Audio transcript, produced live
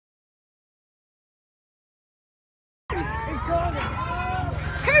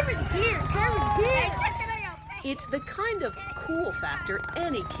It's the kind of cool factor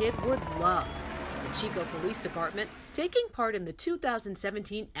any kid would love. The Chico Police Department taking part in the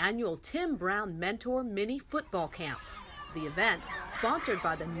 2017 annual Tim Brown Mentor Mini Football Camp. The event, sponsored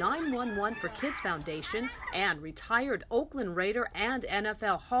by the 911 for Kids Foundation and retired Oakland Raider and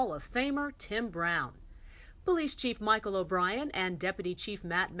NFL Hall of Famer Tim Brown. Police Chief Michael O'Brien and Deputy Chief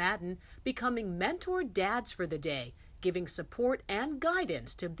Matt Madden becoming mentor dads for the day, giving support and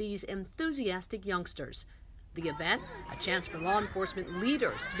guidance to these enthusiastic youngsters. The event, a chance for law enforcement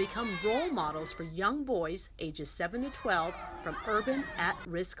leaders to become role models for young boys ages 7 to 12 from urban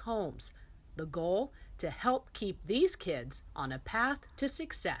at-risk homes. The goal, to help keep these kids on a path to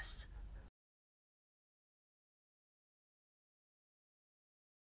success.